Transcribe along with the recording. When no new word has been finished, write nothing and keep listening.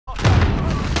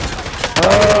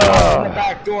in the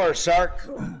back door, Sark.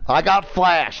 I got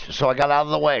flashed, so I got out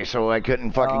of the way so I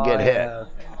couldn't fucking get hit. Yeah.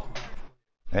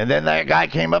 And then that guy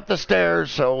came up the stairs,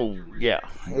 so yeah.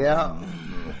 Yeah.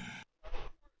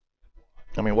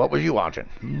 I mean, what was you watching?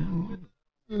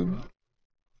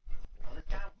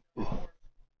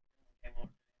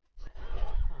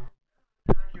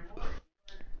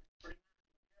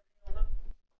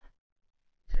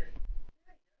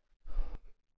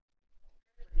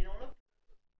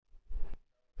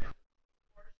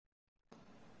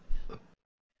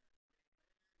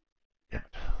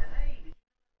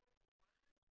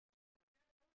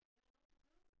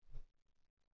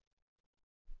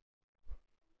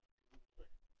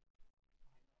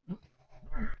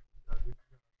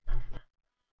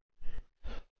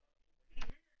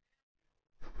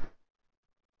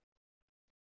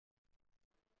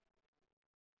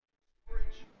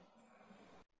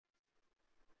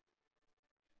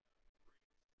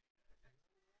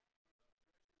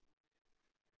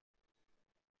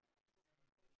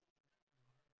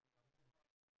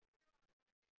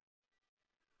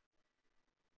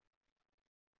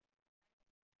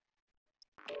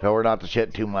 Tell her not to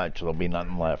shit too much. There'll be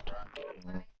nothing left.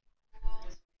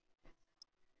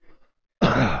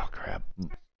 Oh, crap.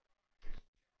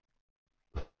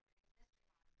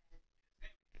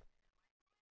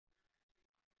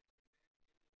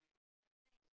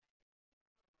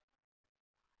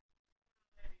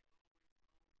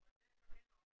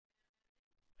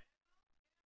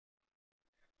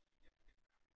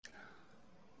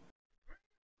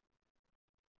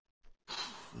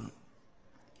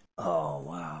 Oh,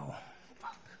 wow.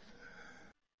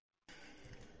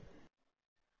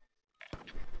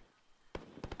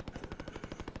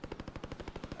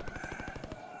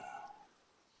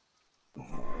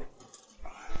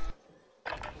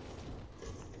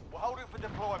 We're holding for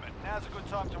deployment. Now's a good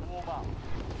time to warm up.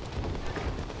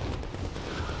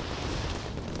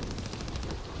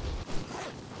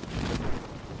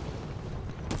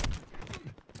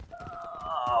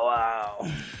 Oh, wow.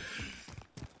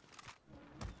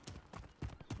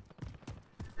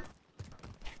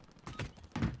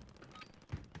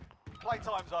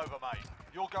 Playtime's over, mate.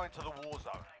 You're going to the war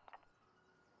zone.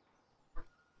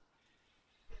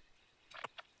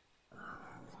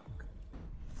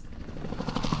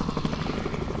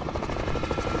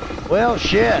 Well,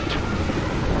 shit.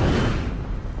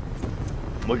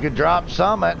 We could drop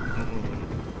Summit.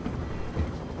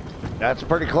 That's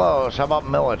pretty close. How about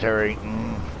military?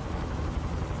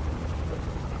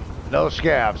 No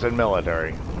scavs in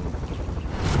military.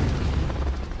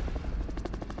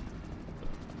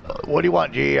 What do you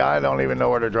want, G? I don't even know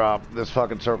where to drop. This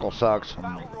fucking circle sucks.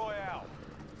 Battle Royale.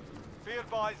 Be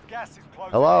advised, gas is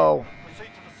closing. Hello? Proceed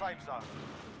to the safe zone.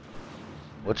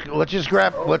 Let's just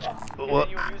grab.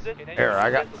 Here,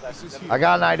 I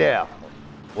got an idea.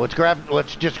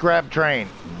 Let's just grab train.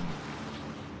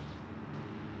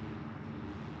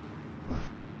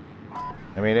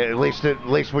 I mean, at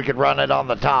least we could run it on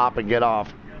the top and get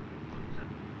off.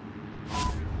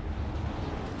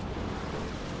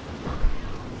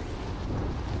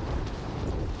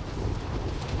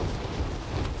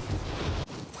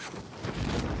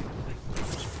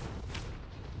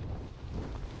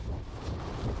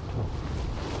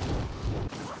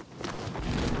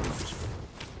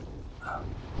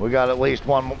 We got at least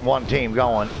one team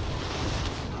going.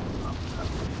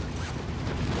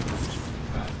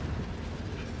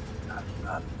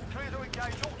 Clear to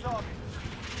engage all targets.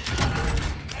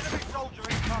 Enemy soldier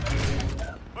incoming.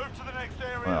 Move to the next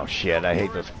area. Oh shit, I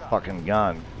hate this fucking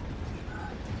gun.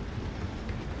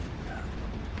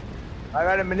 I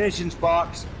got a munitions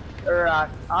box, or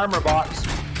armor box.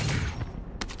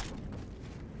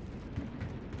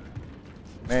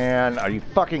 Man, are you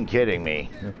fucking kidding me?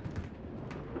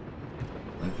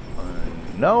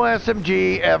 No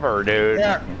SMG ever, dude.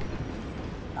 There.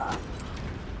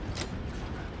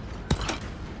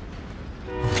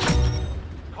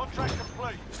 Contract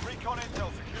complete. Recon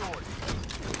intel secured.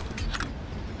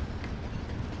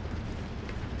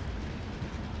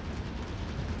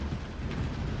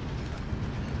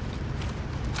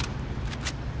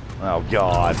 Oh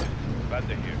god.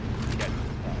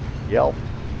 Yelp.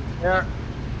 There.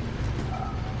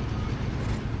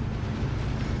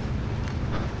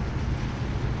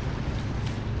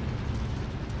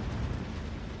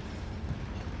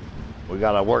 We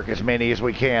gotta work as many as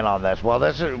we can on this. Well,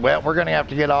 we're gonna have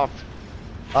to get off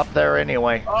up there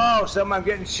anyway. Oh, I'm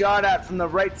getting shot at from the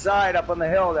right side up on the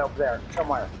hill up there,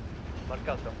 somewhere.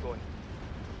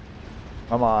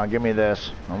 Come on, give me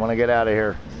this. I want to get out of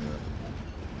here.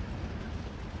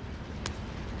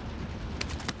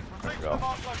 There we go.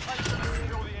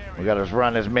 We gotta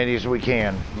run as many as we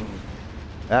can.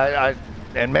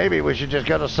 And maybe we should just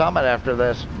go to Summit after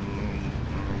this.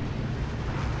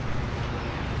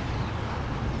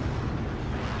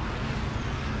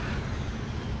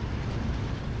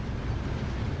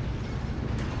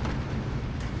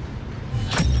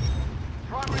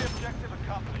 Primary objective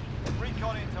accomplished.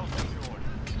 Recon intel secured.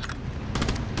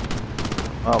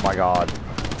 Oh my God.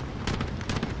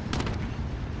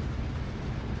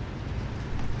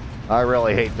 I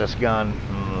really hate this gun.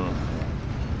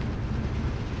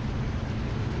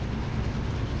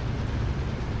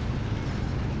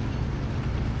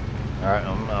 Alright,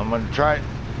 I'm gonna try.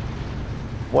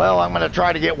 Well, I'm gonna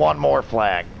try to get one more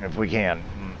flag if we can.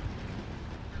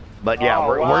 But yeah,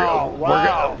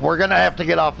 Oh, we're gonna have to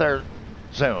get off there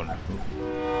soon.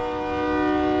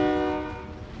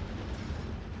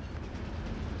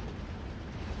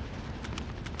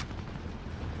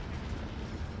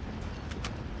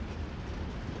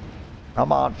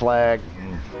 Come on, flag.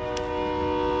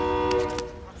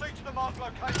 Proceed to the marked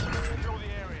location and secure the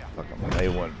area. Fucking they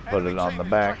wouldn't put Enemy it on team the is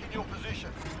back. tracking your position.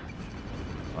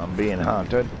 I'm being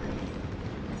hunted.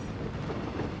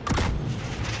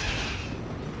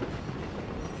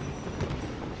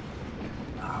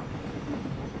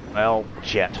 Well,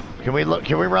 shit. Can we look?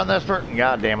 Can we run this for?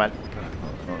 God damn it!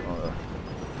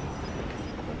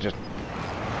 Just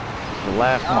the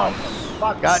last one.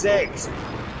 Fuck God. sakes.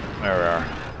 There we are.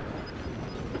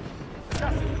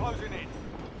 Gas is closing in.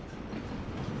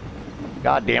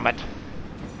 God damn it!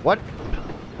 What?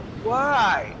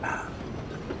 Why?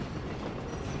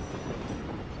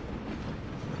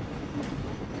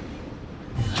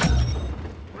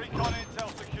 Recon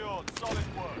intel secured. Solid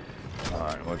work. All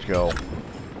right, let's go.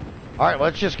 All right,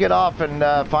 let's just get off and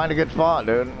find a good spot,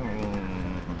 dude.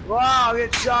 Wow, I'll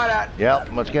get shot at. Yep,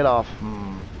 let's get off.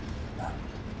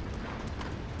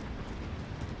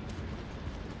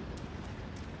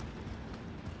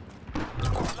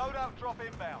 Loadout drop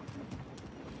inbound.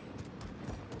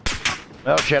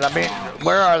 Oh shit! I mean,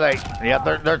 where are they? Yeah,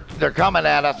 they're coming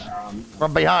at us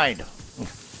from behind.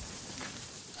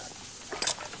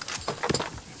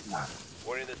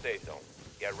 We're in the safe zone.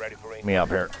 Get ready for aim. Me up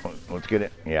here. Let's get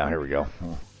it. Yeah, here we go.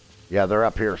 Yeah, they're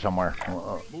up here somewhere.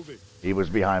 He was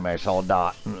behind me. I saw a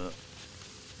dot.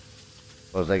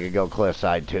 Suppose they could go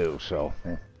cliffside too. So.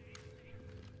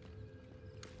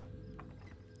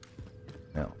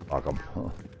 Yeah, fuck them.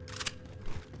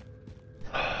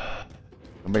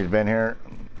 Somebody's been here.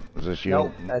 Is this you?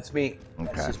 Nope, that's me.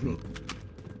 Okay. That's just me.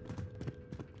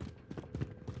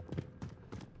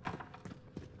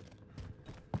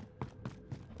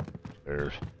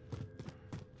 There's.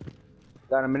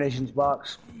 Got a munitions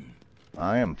box.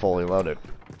 I am fully loaded.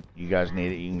 You guys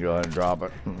need it, you can go ahead and drop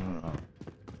it.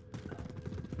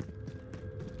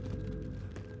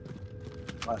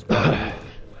 Must be.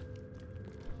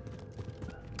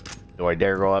 Do I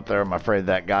dare go up there? I'm afraid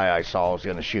that guy I saw is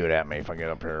gonna shoot at me if I get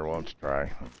up here. Well, let's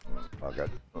try. Fuck it.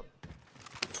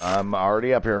 I'm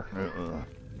already up here.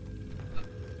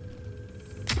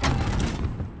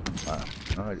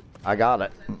 I got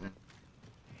it.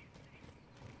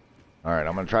 Alright,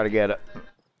 I'm gonna try to get it.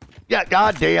 Yeah,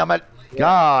 god damn it.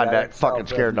 God, yeah, that fucking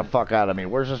scared the fuck out of me.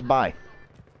 Where's this buy?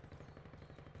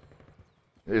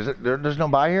 Is it there's no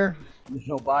buy here? There's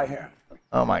no buy here.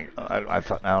 Oh my, I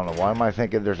thought, I don't know. Why am I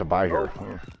thinking there's a buy here?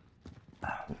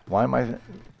 Why am I,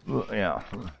 yeah.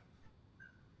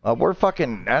 We're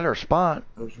fucking at our spot.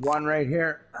 There's one right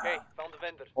here. Okay, found the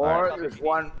vendor. Or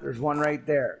there's one right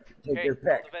there. Take your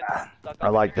pick. I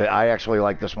like that. I actually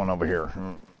like this one over here.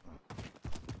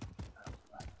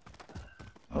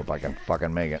 Hope I can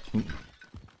fucking make it.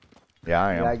 Yeah,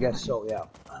 I am. Yeah, I guess so, yeah.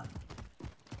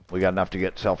 We got enough to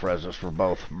get self-resist for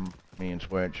both me and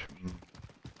Switch.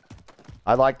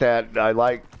 I like that. I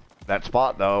like that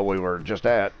spot though we were just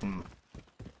at.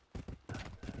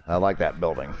 I like that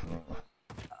building.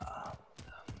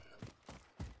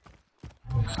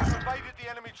 Evaded the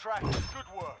enemy track. Good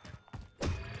work.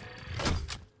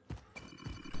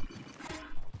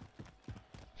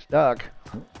 Stuck.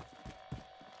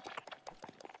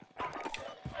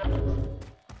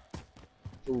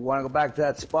 Do we want to go back to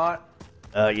that spot?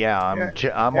 Yeah, I'm. I'm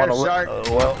Here, on a. Sarge.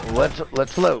 Well,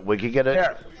 let's loot. We could get it.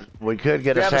 Here. We could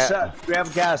get We a have sat. we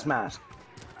have a gas mask.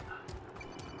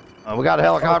 We got a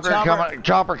helicopter chopper. coming.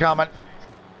 Chopper coming.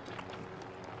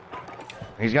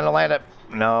 He's gonna land it.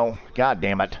 No. God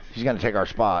damn it. He's gonna take our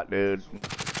spot, dude. Enemy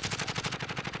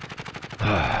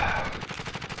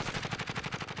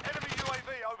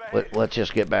UAV overhead. Let's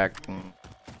just get back.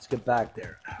 Let's get back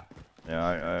there.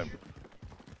 Yeah,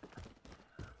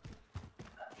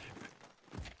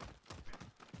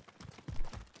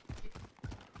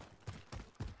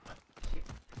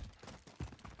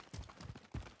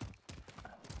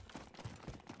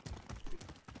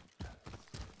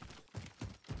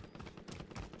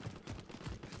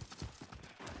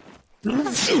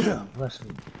 Bless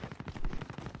me.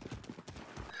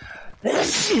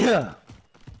 Yeah.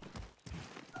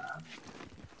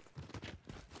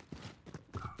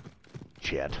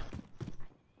 Shit.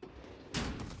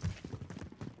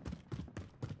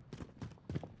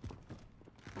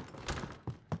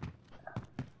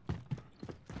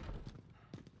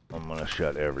 I'm gonna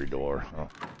shut every door. Oh.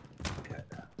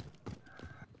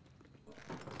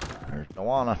 There's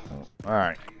Tawana. All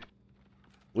right.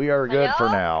 We are good for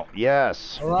now.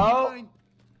 Yes. Hello?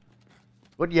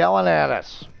 Quit yelling at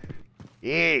us.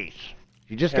 Jeez.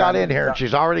 She just got in here and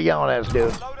she's already yelling at us,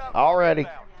 dude. Already.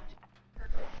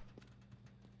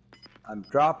 I'm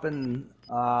dropping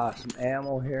some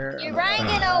ammo here. You're riding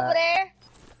over there.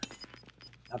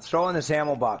 I'm throwing this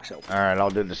ammo box open. All right, I'll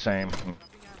do the same.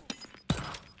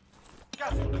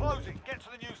 Gas is closing. Get to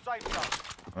the new safe zone.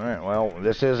 All right, well,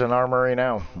 this is an armory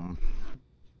now.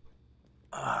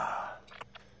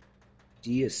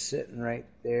 D is sitting right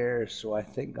there, so I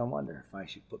think I wonder if I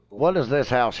should put. What is this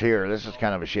house here? This is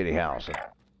kind of a shitty house.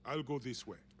 I'll go this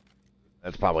way.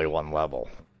 That's probably one level.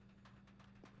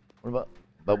 What about?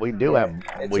 But we do have.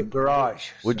 It's a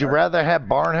garage. Would you rather have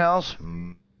barn house?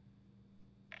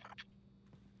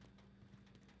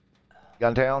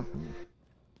 Guntown?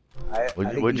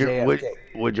 Would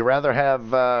you rather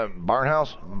have barn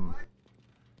house?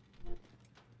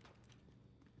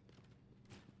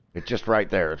 It's just right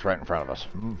there. It's right in front of us.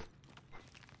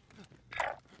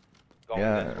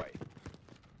 Yeah. This way.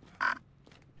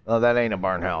 Oh, that ain't a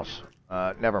barn house.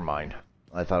 Never mind.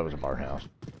 I thought it was a barn house.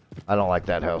 I don't like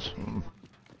that house.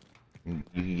 You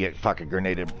can get fucking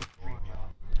grenaded.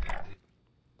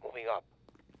 Moving up.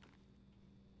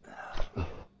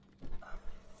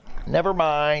 Never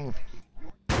mind.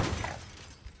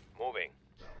 Moving.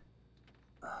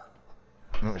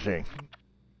 Let me see.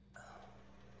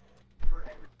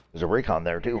 There's a recon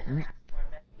there too.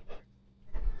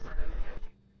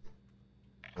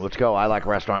 Let's go. I like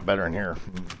restaurant better in here.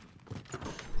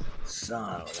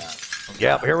 Son of that.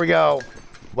 Yep, here we go.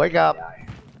 Wake up.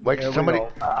 Wake Here we somebody.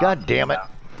 go. God damn it.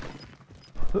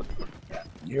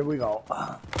 Here we go.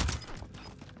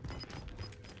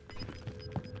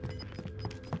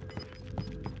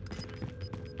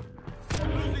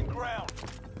 Losing ground.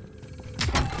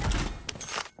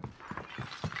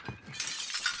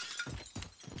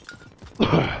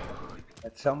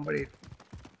 That's somebody.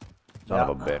 Son of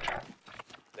a bitch.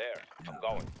 There. I'm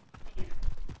going.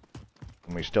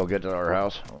 Can we still get to our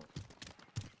house?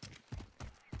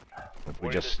 If we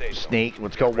just sneak,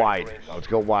 let's go wide. Let's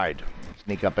go wide.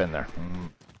 Sneak up in there.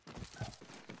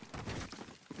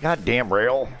 God damn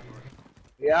rail.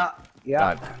 Yeah.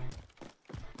 God.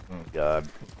 Oh, God.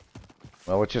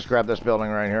 Well, let's just grab this building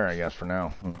right here, I guess, for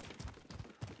now.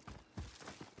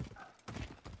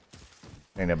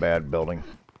 Ain't a bad building.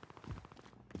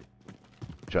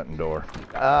 Shutting door.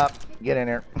 Get in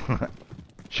here.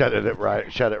 Shut it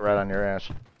right on your ass.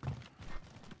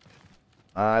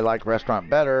 I like restaurant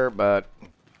better, but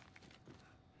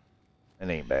it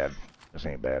ain't bad. This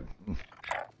ain't bad.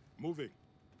 Moving.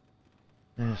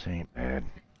 This ain't bad.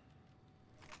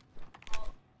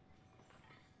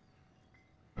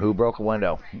 Who broke a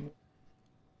window?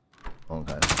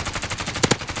 Okay.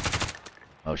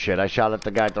 Oh shit, I shot at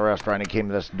the guy at the restaurant. He came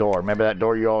to this door. Remember that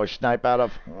door you always snipe out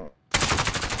of?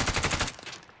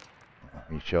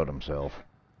 He showed himself.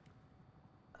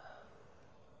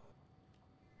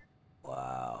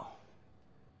 Wow.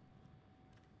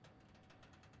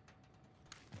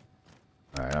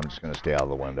 Alright, I'm just gonna stay out of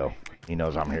the window. He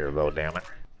knows I'm here though, damn it.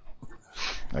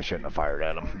 I shouldn't have fired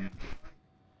at him.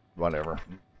 Whatever.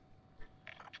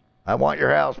 I want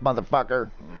your house,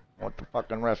 motherfucker. I want the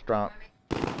fucking restaurant.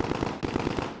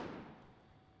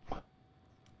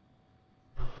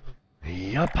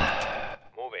 Yup.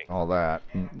 Moving. All that.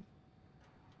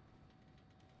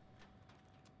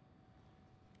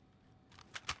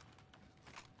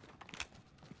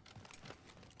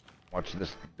 Watch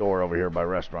this door over here by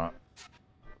restaurant.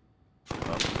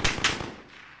 Oh.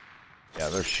 Yeah,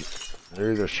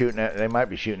 they're either shooting at. They might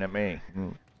be shooting at me.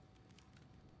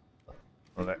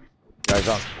 Well, that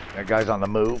guy's on the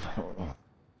move.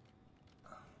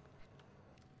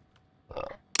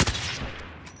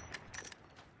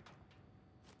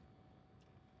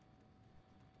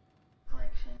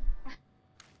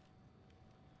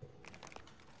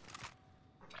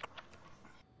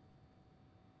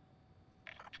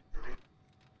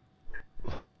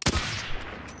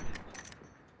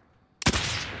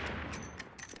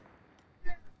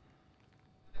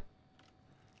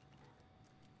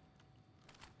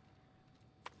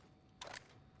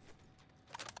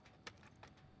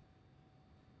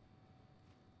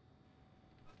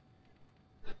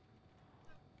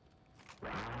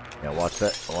 Yeah, watch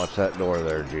that door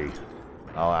there, G.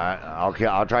 Oh, I'll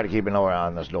try to keep an eye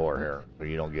on this door here, so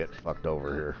you don't get fucked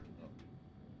over here.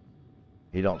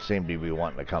 He don't seem to be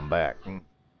wanting to come back.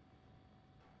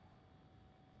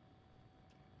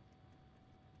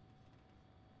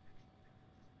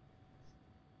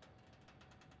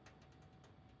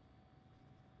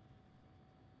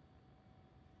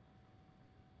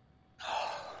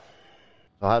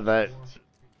 So how'd that?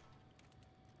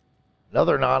 No,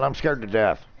 they're not. I'm scared to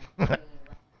death.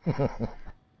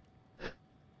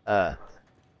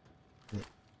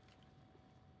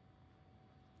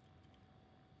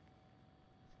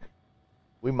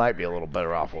 We might be a little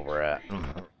better off where we're at.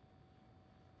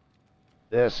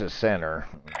 This is center.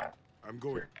 I'm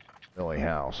going. Billy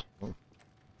house.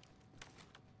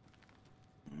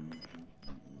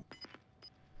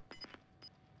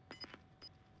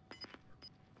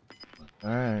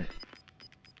 Alright.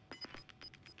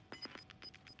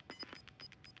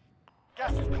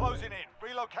 Gas is closing in.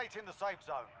 Relocating the safe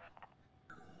zone.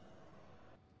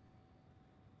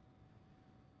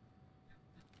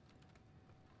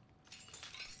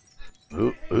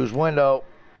 Whose window?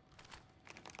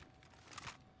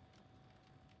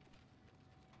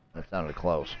 That sounded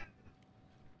close.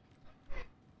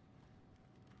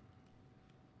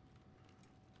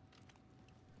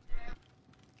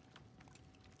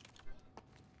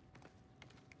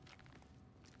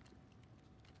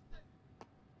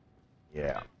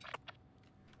 Yeah.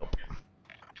 Nope.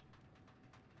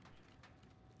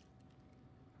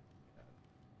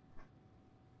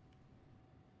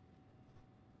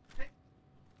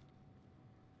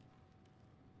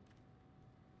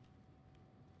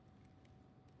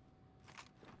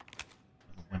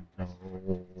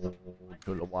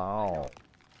 To the wall.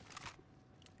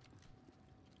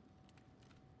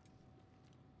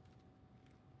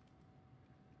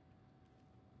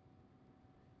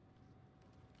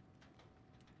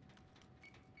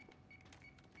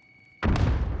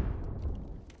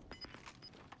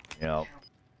 Yep.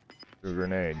 Your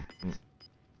grenade.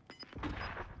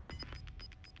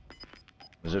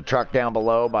 There's a truck down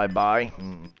below by. Gas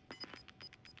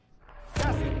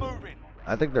is moving.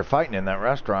 I think they're fighting in that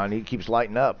restaurant. He keeps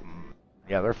lighting up.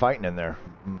 Yeah, they're fighting in there.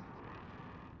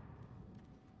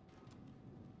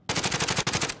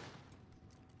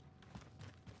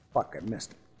 Fuck, I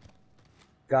missed it.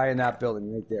 Guy in that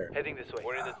building right there. Heading this way.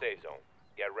 We're in the safe zone.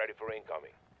 Get ready for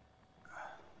incoming.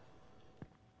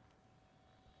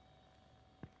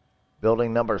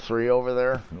 Building number 3 over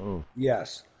there. Ooh.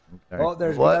 Yes. Okay. Oh,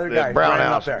 there's What? another guy. Brown right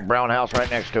up house. there. Brown house right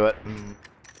next to it.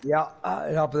 Yeah, up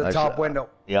at the I top saw- window.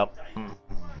 Yep.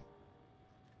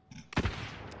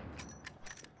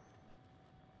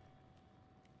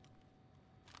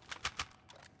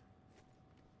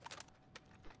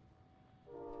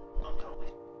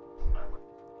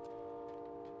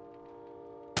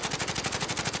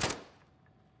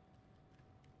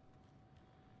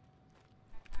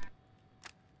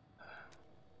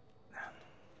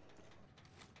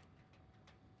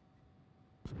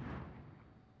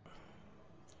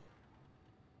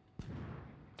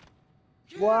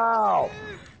 Wow.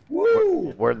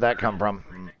 Woo! Where'd that come from?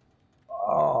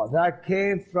 Oh, that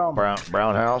came from. Brown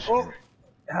house.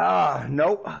 Oh,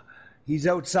 nope. He's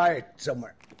outside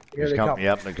somewhere. Here they come.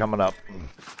 Yep, they're coming up.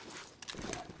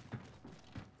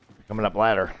 Coming up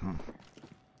ladder.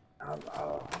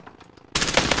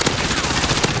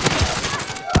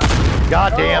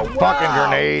 Goddamn Oh, fucking wow.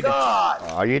 grenade. God.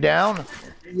 Are you down?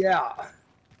 Yeah.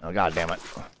 Oh, god damn it.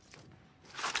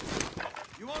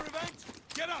 You want revenge?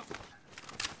 Get up!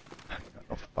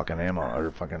 No fucking ammo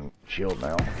or fucking shield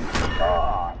now.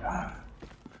 God.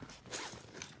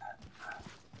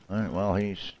 Alright, well,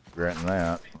 he's regretting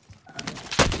that.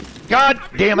 God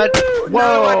damn it! Woo,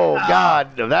 Whoa! no,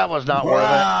 God, that was not worth it.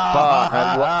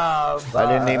 Fuck. I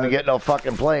didn't even get. get no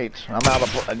fucking plates. I'm out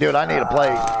of dude, I need a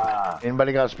plate.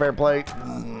 Anybody got a spare plate?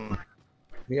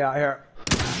 Yeah, here.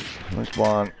 This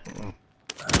one.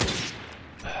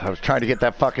 I was trying to get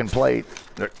that fucking plate.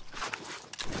 They're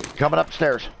coming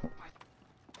upstairs.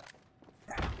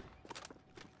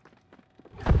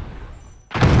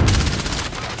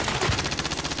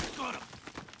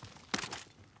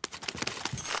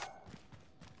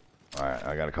 Alright,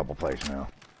 I got a couple plates now.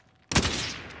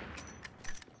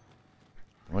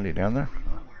 What are you down there?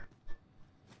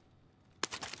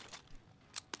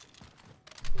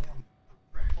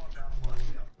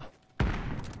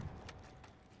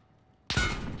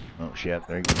 Oh shit!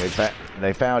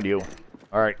 They found you.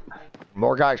 All right,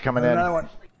 more guys coming in. Another one.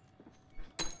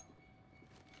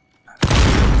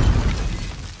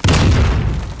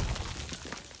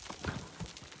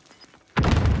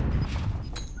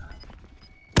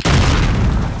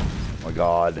 Oh my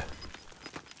God.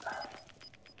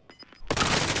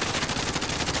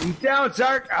 He's down,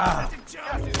 Sark. Ah.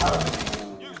 Gas is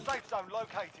moving. New safe zone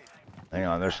located. Hang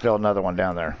on, there's still another one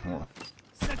down there.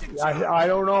 I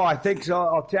don't know. I think so.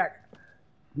 I'll check.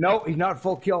 No, he's not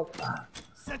full kill.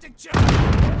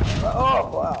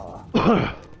 Oh,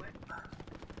 wow.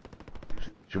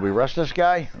 Should we rush this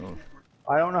guy?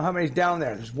 I don't know how many's down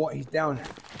there. There's one. He's down there.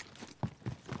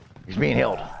 He's being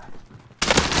healed.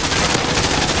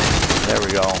 There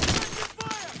we go.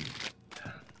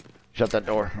 Shut that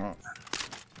door.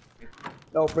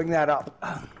 No, bring that up.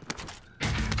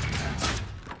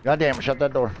 God damn it, shut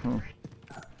that door.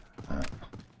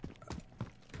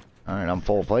 Alright, I'm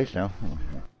full of plates now.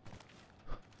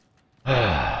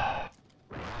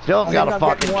 Still got a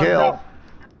fucking kill.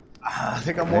 I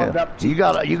think I'm warmed up. You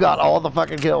got all the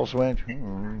fucking kills, Switch.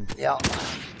 Yeah.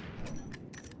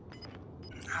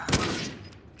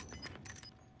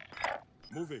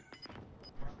 Moving.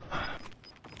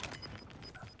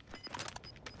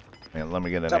 Man, let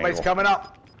me get an Somebody's angle. coming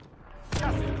up.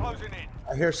 Gas is closing in.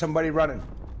 I hear somebody running.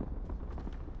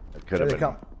 It could Here have they been.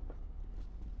 come.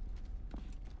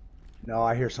 No,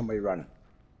 I hear somebody running.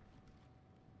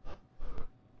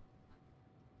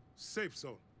 Safe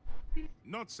zone.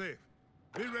 Not safe.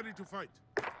 Be ready to fight.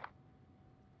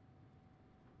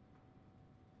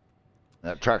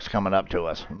 That truck's coming up to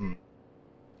us.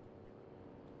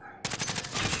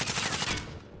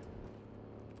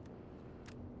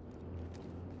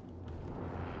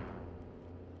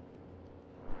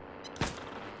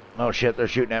 Oh shit, they're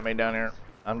shooting at me down here.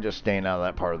 I'm just staying out of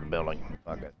that part of the building.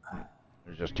 Fuck it.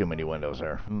 There's just too many windows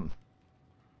there.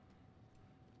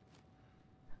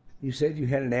 You said you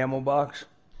had an ammo box?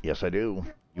 Yes, I do.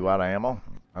 You out of ammo?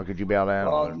 How could you be out of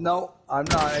ammo? No, I'm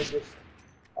not.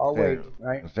 I'll wait,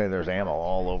 right? Say there's ammo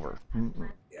all over.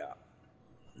 Yeah.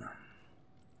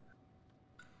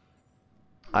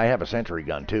 I have a sentry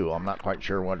gun too. I'm not quite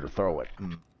sure when to throw it.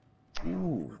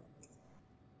 Ooh.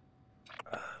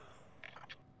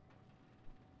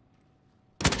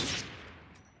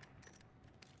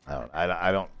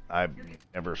 I've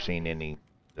never seen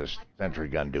this sentry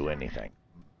gun do anything.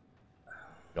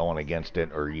 Going against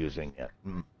it or using it.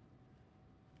 I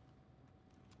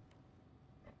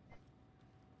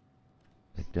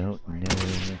don't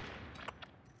know.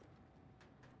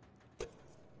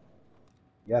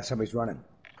 Yeah, somebody's running.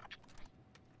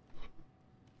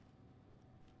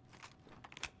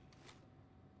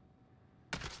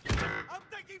 I'm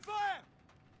taking fire.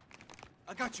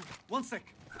 I got you. 1 sec.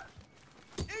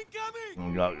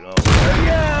 Incoming.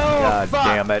 God fuck.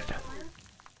 damn it.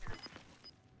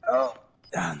 Oh.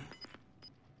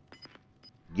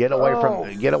 Get away from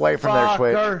their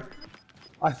switch. fucker.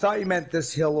 I thought you meant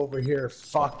this hill over here.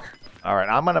 Fuck. All right,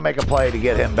 I'm gonna make a play to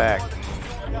get him back.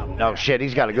 No shit,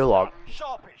 he's got a gulag.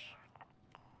 Sharpish.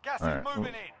 Gas All right. is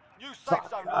moving in. New safe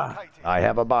zone located. I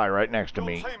have a buy right next to Your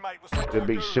me. teammate was sent Could to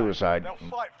be the gulag. suicide. They'll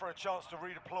fight for a chance to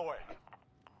redeploy.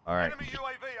 All right, Enemy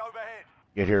UAV overhead.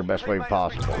 get here best way Teammate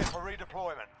has been possible. cleared for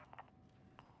redeployment.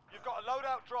 You've got a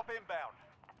loadout drop inbound.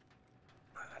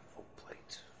 Oh,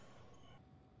 plate.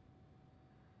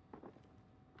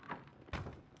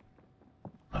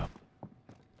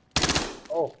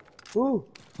 Oh. Ooh.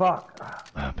 Fuck.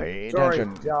 Pay Sorry.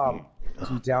 attention.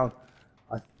 He's down.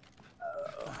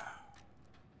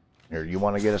 Here, you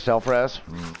want to get a self-res?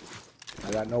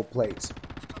 I got no plates.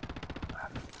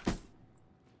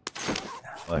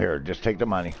 Well, here, just take the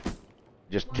money.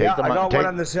 Just take Yeah, the I money. got one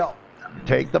on this hill.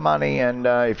 Take the money, and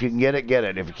if you can get it, get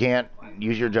it. If you can't,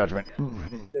 use your judgment.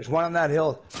 There's one on that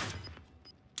hill.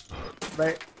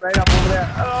 Right up over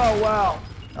there. Oh, wow.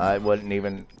 I wouldn't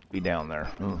even be down there.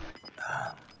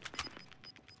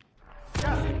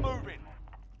 Gas is moving.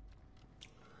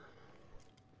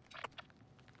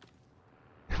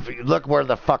 Look where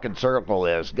the fucking circle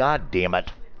is. God damn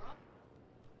it.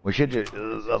 We should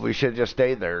just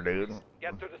stay there, dude.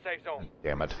 Get to the safe zone.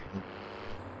 Damn it.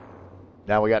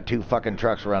 Now we got 2 fucking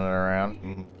trucks running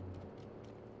around.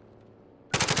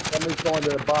 Somebody's going to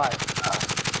the buy. There are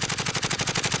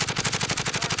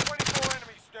 24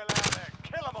 enemies still out there.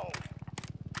 Kill them all.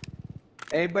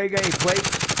 Anybody got any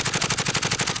plates?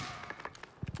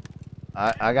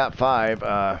 I got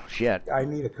 5. Shit. I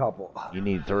need a couple. You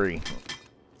need 3.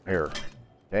 Here.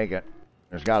 Take it.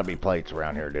 There's got to be plates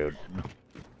around here, dude.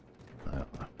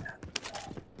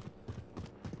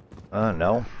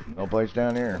 No. No plates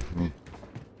down here.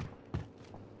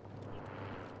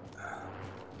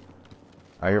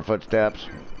 I hear footsteps.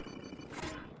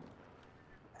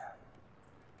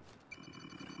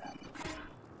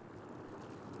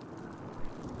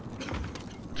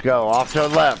 Let's go. Off to the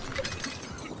left.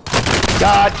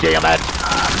 God damn it.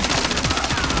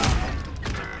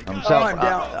 I'm self. I'm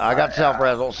down. I got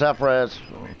self-res. Self-res.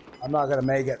 I'm not gonna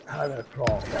make it. I'm gonna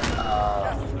crawl.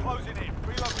 Gas is closing in.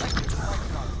 Relocate to the safe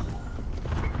zone.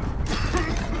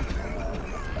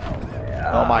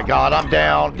 Oh my God, I'm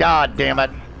down. God damn it.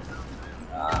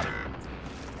 I'll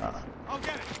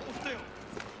get it. Hold still.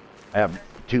 I have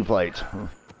 2 plates. Only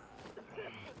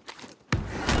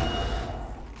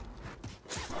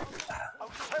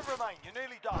 10 remain. You're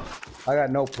nearly done. I got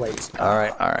no plates. All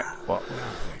right.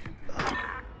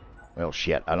 Well,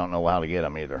 shit. I don't know how to get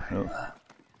them either.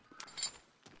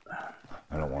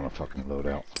 I don't want to fucking load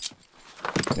out.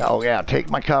 Oh yeah, take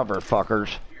my cover,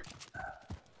 fuckers.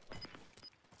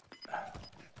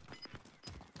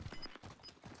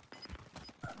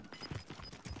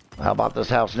 How about this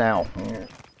house now?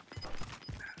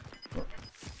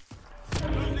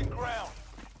 Losing ground.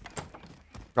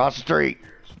 Across the street.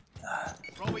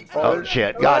 Throwing Oh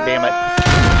shit. God damn it.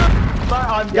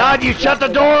 I'm down. God, you shut the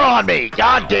door on me.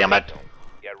 God damn it.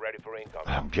 Get ready for incoming.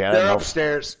 I'm jamming. They're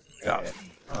upstairs.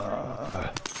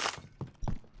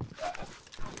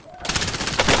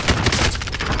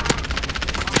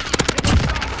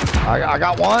 I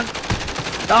got one.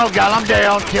 Oh God, I'm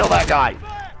down. Kill that guy.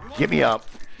 Get me up.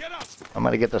 Get up! I'm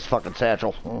gonna get this fucking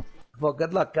satchel. Well,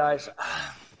 good luck, guys.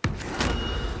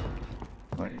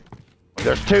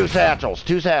 There's 2 satchels.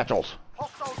 2 satchels.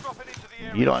 hostiles dropping into the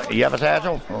area. You don't. You have a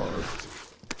satchel?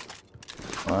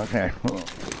 Okay.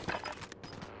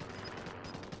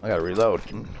 I gotta reload.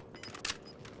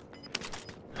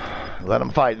 Let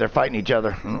them fight. They're fighting each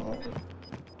other.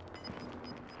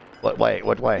 What way?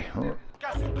 What way?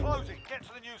 Gas is closing. Get to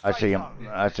the new I safe see him. zone.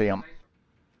 I see him.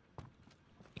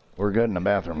 We're good in the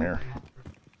bathroom here.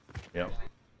 Yep.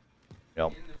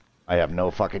 Yep. I have no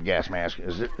fucking gas mask.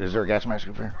 Is there a gas mask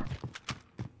up here?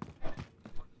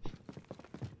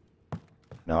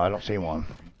 No, I don't see one.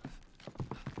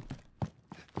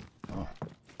 Oh.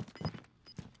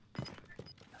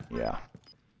 Yeah.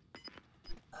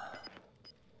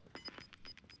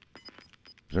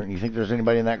 You think there's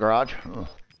anybody in that garage? Oh.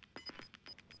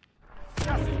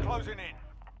 Gas is closing in.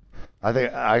 I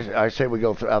think I say we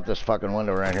go out this fucking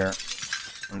window right here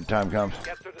when the time comes.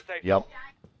 Get to the safe Yep. zone.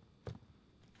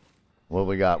 What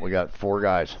we got? We got 4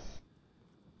 guys.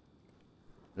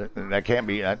 That can't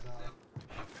be that.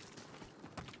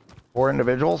 4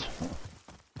 individuals?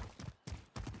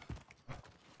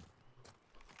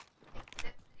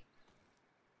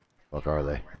 Fuck are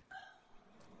they?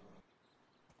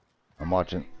 I'm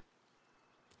watching.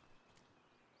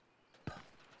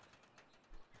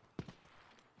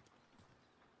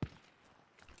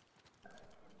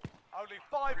 Only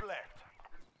 5 left.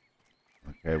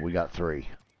 Okay, we got 3.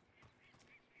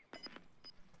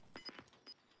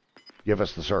 Give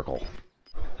us the circle.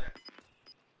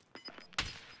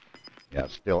 Yeah,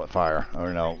 still at fire.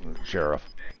 Or no, sheriff.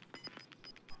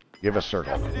 Give us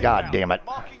circle. Gas is God inbound. damn it.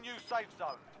 Marking new safe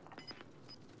zone.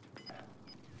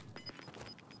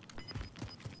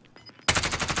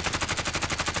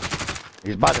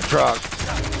 He's by the truck.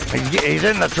 He's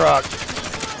in the truck.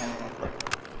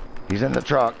 He's in the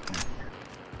truck.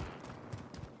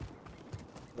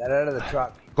 Get out of the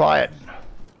truck. Quiet.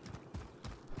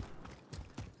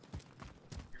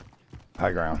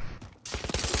 High ground.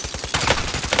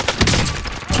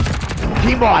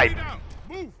 Team wipe. Down!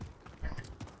 Move!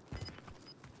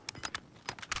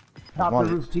 Top One.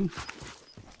 the roof, Chief.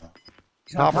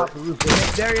 He's on Topper. top of the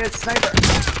roof. There he is, sniper.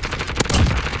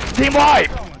 Team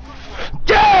wipe.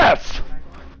 Yes.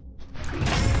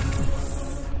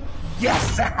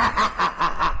 Yes!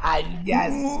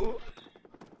 Yes!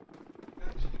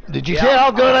 Did you see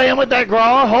how good I am with that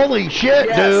graw? Holy shit,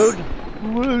 Yes. dude.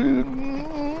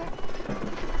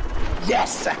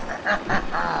 Yes!